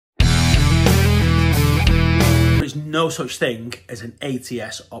no such thing as an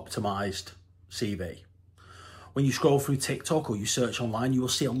ATS optimized CV. When you scroll through TikTok or you search online, you will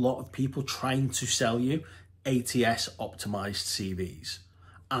see a lot of people trying to sell you ATS optimized CVs.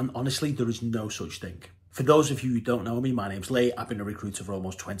 And honestly, there is no such thing. For those of you who don't know me, my name's Lee. I've been a recruiter for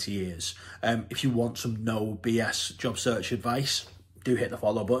almost 20 years. If you want some no BS job search advice, do hit the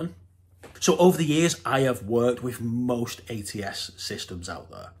follow button. So over the years, I have worked with most ATS systems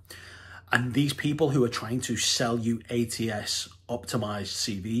out there. And these people who are trying to sell you ATS optimized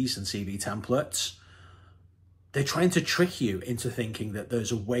CVs and CV templates, they're trying to trick you into thinking that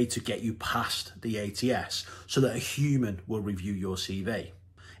there's a way to get you past the ATS so that a human will review your CV.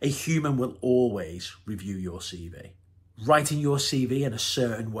 A human will always review your CV. Writing your CV in a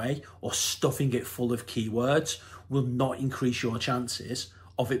certain way or stuffing it full of keywords will not increase your chances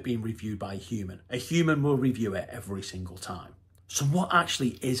of it being reviewed by a human. A human will review it every single time. So what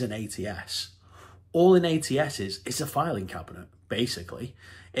actually is an ATS? All an ATS is a filing cabinet, basically.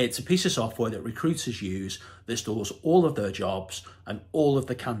 It's a piece of software that recruiters use that stores all of their jobs and all of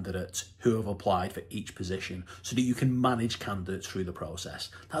the candidates who have applied for each position so that you can manage candidates through the process.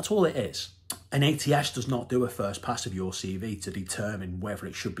 That's all it is. An ATS does not do a first pass of your CV to determine whether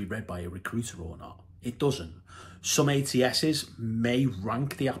it should be read by a recruiter or not. It doesn't. Some ATSs may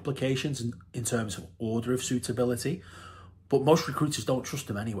rank the applications in terms of order of suitability, but most recruiters don't trust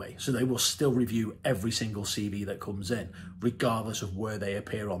them anyway, so they will still review every single CV that comes in, regardless of where they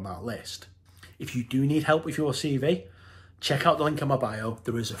appear on that list. If you do need help with your CV, check out the link in my bio.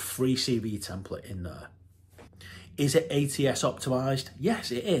 There is a free CV template in there. Is it ATS optimized? Yes,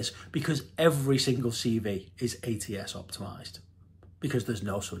 it is, because every single CV is ATS optimized, because there's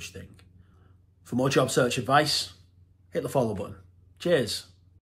no such thing. For more job search advice, hit the follow button. Cheers.